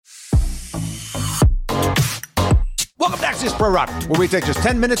Welcome to Axios Pro Rata, where we take just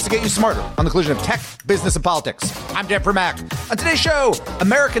 10 minutes to get you smarter on the collision of tech, business, and politics. I'm Dan Primack. On today's show,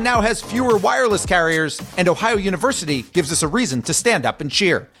 America now has fewer wireless carriers, and Ohio University gives us a reason to stand up and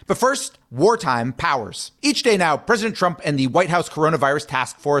cheer. But first, wartime powers. Each day now, President Trump and the White House Coronavirus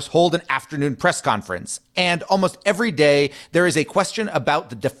Task Force hold an afternoon press conference. And almost every day, there is a question about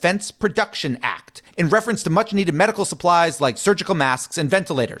the Defense Production Act in reference to much-needed medical supplies like surgical masks and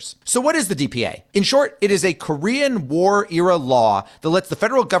ventilators. So what is the DPA? In short, it is a Korean War-era law that lets the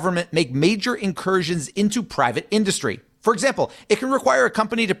federal government make major incursions into private industry. For example, it can require a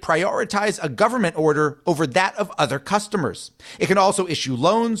company to prioritize a government order over that of other customers. It can also issue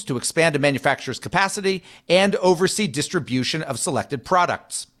loans to expand a manufacturer's capacity and oversee distribution of selected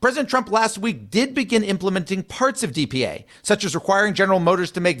products. President Trump last week did begin implementing parts of DPA, such as requiring General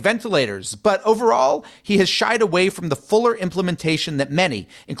Motors to make ventilators, but overall, he has shied away from the fuller implementation that many,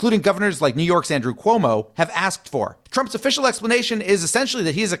 including governors like New York's Andrew Cuomo, have asked for. Trump's official explanation is essentially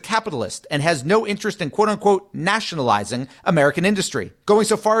that he is a capitalist and has no interest in quote-unquote nationalizing American industry, going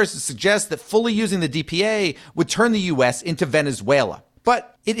so far as to suggest that fully using the DPA would turn the U.S. into Venezuela.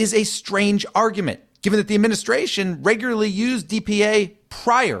 But it is a strange argument, given that the administration regularly used DPA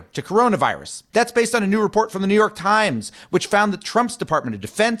prior to coronavirus. That's based on a new report from the New York Times, which found that Trump's Department of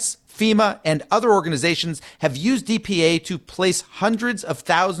Defense, FEMA, and other organizations have used DPA to place hundreds of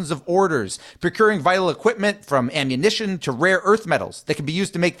thousands of orders, procuring vital equipment from ammunition to rare earth metals that can be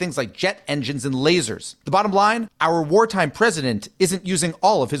used to make things like jet engines and lasers. The bottom line, our wartime president isn't using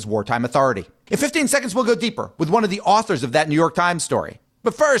all of his wartime authority. In 15 seconds, we'll go deeper with one of the authors of that New York Times story.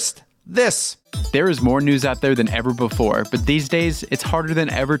 But first, this. There is more news out there than ever before, but these days, it's harder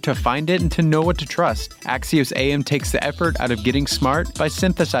than ever to find it and to know what to trust. Axios AM takes the effort out of getting smart by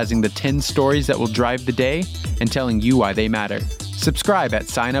synthesizing the 10 stories that will drive the day and telling you why they matter. Subscribe at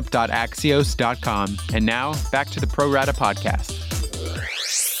signup.axios.com. And now, back to the Pro Rata podcast.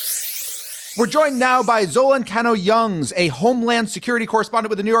 We're joined now by Zolan Kano-Youngs, a Homeland Security correspondent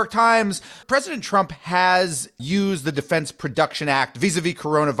with the New York Times. President Trump has used the Defense Production Act vis-a-vis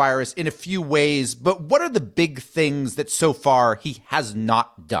coronavirus in a few ways, but what are the big things that so far he has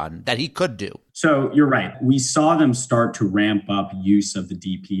not done that he could do? So you're right. We saw them start to ramp up use of the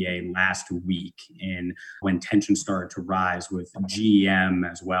DPA last week when tensions started to rise with GM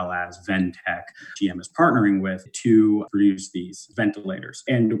as well as Ventec. GM is partnering with to produce these ventilators.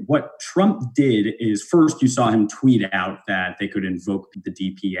 And what Trump did is first you saw him tweet out that they could invoke the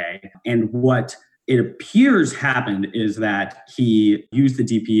DPA. And what it appears happened is that he used the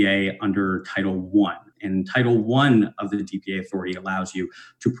DPA under Title I. And Title I of the DPA authority allows you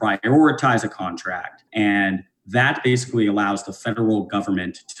to prioritize a contract. And that basically allows the federal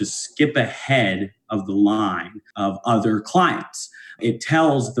government to skip ahead of the line of other clients. It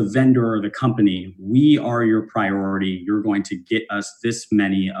tells the vendor or the company, we are your priority. You're going to get us this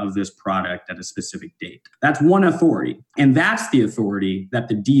many of this product at a specific date. That's one authority. And that's the authority that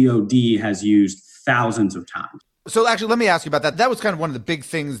the DoD has used thousands of times. So actually, let me ask you about that. That was kind of one of the big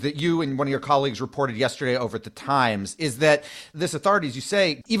things that you and one of your colleagues reported yesterday over at the Times, is that this authority, as you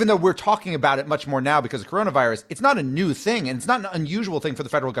say, even though we're talking about it much more now because of coronavirus, it's not a new thing and it's not an unusual thing for the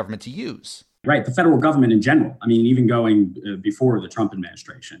federal government to use. Right. The federal government in general. I mean, even going before the Trump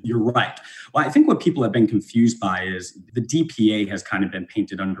administration. You're right. Well, I think what people have been confused by is the DPA has kind of been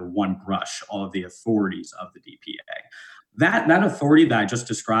painted under one brush, all of the authorities of the DPA. That authority that I just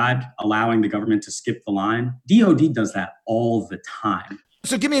described, allowing the government to skip the line, DoD does that all the time.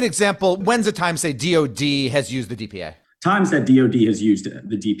 So give me an example. When's the time, say, DoD has used the DPA? Times that DoD has used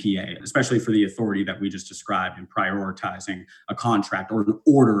the DPA, especially for the authority that we just described in prioritizing a contract or an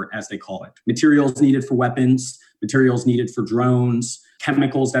order, as they call it. Materials needed for weapons, materials needed for drones,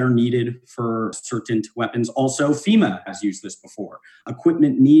 chemicals that are needed for certain weapons. Also, FEMA has used this before.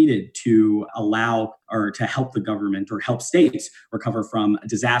 Equipment needed to allow or to help the government or help states recover from a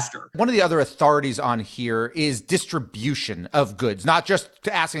disaster. One of the other authorities on here is distribution of goods, not just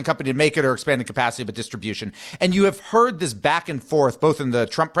asking a company to make it or expanding capacity, but distribution. And you have heard this back and forth, both in the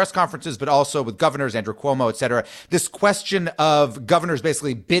Trump press conferences, but also with governors, Andrew Cuomo, et cetera, this question of governors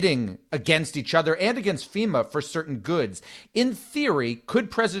basically bidding against each other and against FEMA for certain goods. In theory,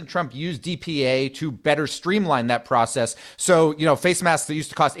 could President Trump use DPA to better streamline that process? So, face masks that used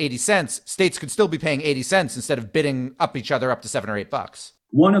to cost 80 cents, states could still be paying 80 cents instead of bidding up each other up to $7 or $8.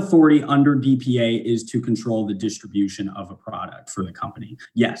 One authority under DPA is to control the distribution of a product for the company.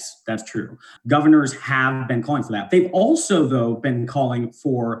 Yes, that's true. Governors have been calling for that. They've also, though, been calling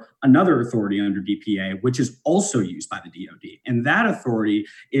for another authority under DPA, which is also used by the DoD. And that authority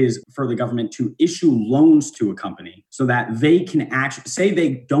is for the government to issue loans to a company so that they can actually say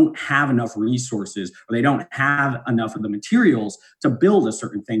they don't have enough resources or they don't have enough of the materials to build a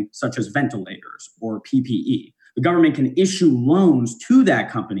certain thing, such as ventilators or PPE. The government can issue loans to that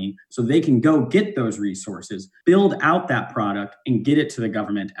company so they can go get those resources, build out that product, and get it to the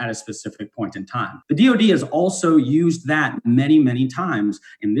government at a specific point in time. The DoD has also used that many, many times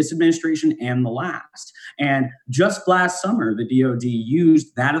in this administration and the last. And just last summer, the DoD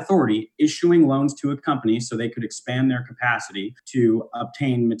used that authority, issuing loans to a company so they could expand their capacity to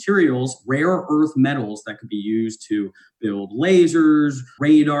obtain materials, rare earth metals that could be used to build lasers,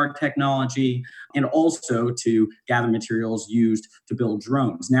 radar technology, and also to gather materials used to build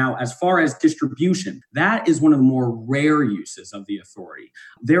drones. Now, as far as distribution, that is one of the more rare uses of the authority.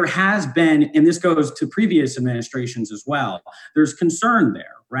 There has been, and this goes to previous administrations as well, there's concern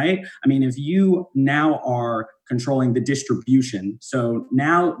there, right? I mean, if you now are controlling the distribution, so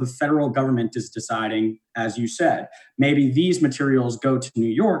now the federal government is deciding, as you said, maybe these materials go to New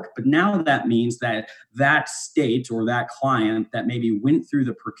York, but now that means that that state or that client that maybe went through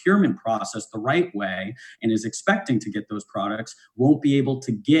the procurement process the right way and is expecting to get those products won't be able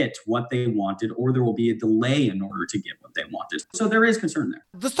to get what they wanted, or there will be a delay in order to get what they wanted. So there is concern there.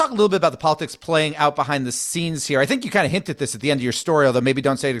 Let's talk a little bit about the politics playing out behind the scenes here. I think you kind of hinted this at the end of your story, although maybe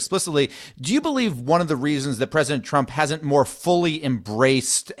don't say it explicitly. Do you believe one of the reasons that President Trump hasn't more fully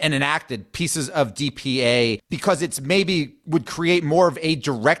embraced and enacted pieces of DPA because it's maybe would create more of a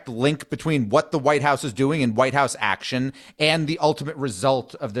direct link between what the White House is doing and White House action and the ultimate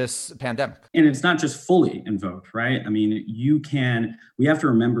result of this pandemic? And it's not just fully invoked, right? I mean, we have to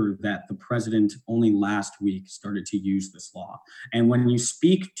remember that the president only last week started to use this law. And when you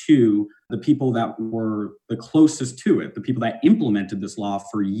speak to the people that were the closest to it, the people that implemented this law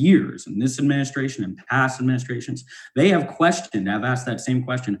for years in this administration and past administrations, they have asked that same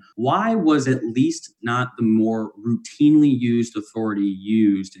question. Why was at least not the more routinely used authority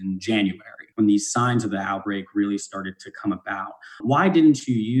used in January, when these signs of the outbreak really started to come about? Why didn't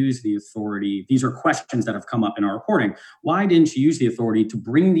you use the authority? These are questions that have come up in our reporting. Why didn't you use the authority to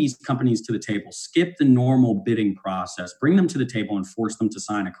bring these companies to the table, skip the normal bidding process, bring them to the table and force them to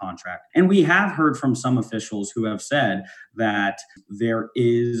sign a contract? And we have heard from some officials who have said that there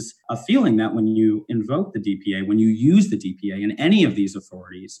is a feeling that when you invoke the DPA, when you use the DPA in any of these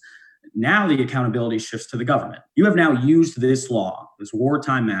authorities, now the accountability shifts to the government. You have now used this law, this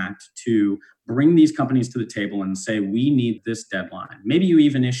wartime act, to bring these companies to the table and say, we need this deadline. Maybe you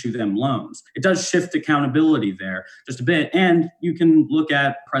even issue them loans. It does shift accountability there just a bit. And you can look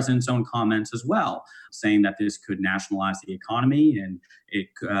at the president's own comments as well, saying that this could nationalize the economy and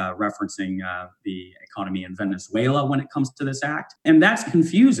referencing the economy in Venezuela when it comes to this act. And that's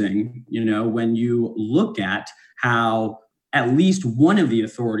confusing, when you look at how at least one of the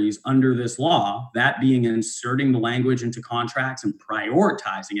authorities under this law, that being inserting the language into contracts and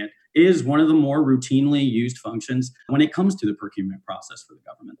prioritizing it, is one of the more routinely used functions when it comes to the procurement process for the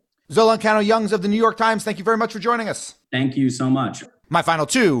government. Zola Ancano-Youngs of the New York Times, thank you very much for joining us. Thank you so much. My final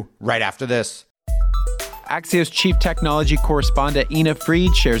two, right after this. Axios chief technology correspondent Ina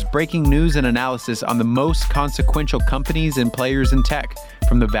Fried shares breaking news and analysis on the most consequential companies and players in tech,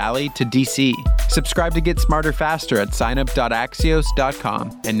 from the Valley to DC. Subscribe to get smarter faster at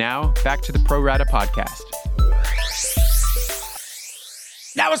signup.axios.com. And now, back to the Pro Rata podcast.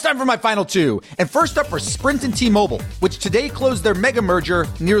 Now it's time for my final two. And first up are Sprint and T-Mobile, which today closed their mega merger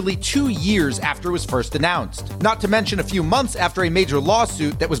nearly 2 years after it was first announced. Not to mention a few months after a major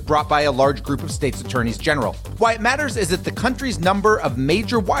lawsuit that was brought by a large group of states' attorneys general. Why it matters is that the country's number of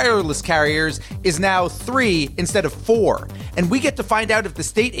major wireless carriers is now 3 instead of 4. And we get to find out if the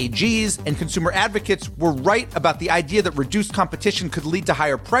state AGs and consumer advocates were right about the idea that reduced competition could lead to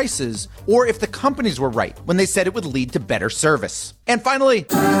higher prices, or if the companies were right when they said it would lead to better service. And finally,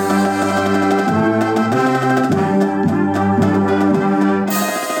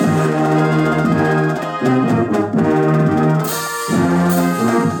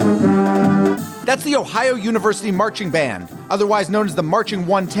 that's the Ohio University Marching Band, otherwise known as the Marching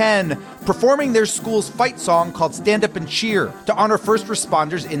 110, performing their school's fight song called Stand Up and Cheer to honor first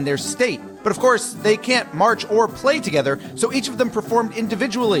responders in their state. But of course, they can't march or play together, so each of them performed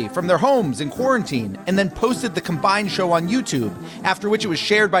individually from their homes in quarantine and then posted the combined show on YouTube, after which it was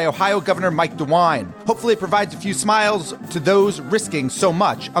shared by Ohio Governor Mike DeWine. Hopefully it provides a few smiles to those risking so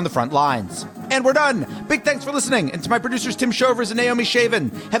much on the front lines. And we're done. Big thanks for listening. And to my producers, Tim Shovers and Naomi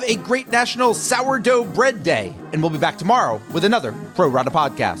Shavin. Have a great National Sourdough Bread Day. And we'll be back tomorrow with another Pro Rata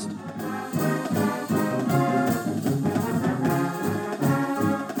podcast.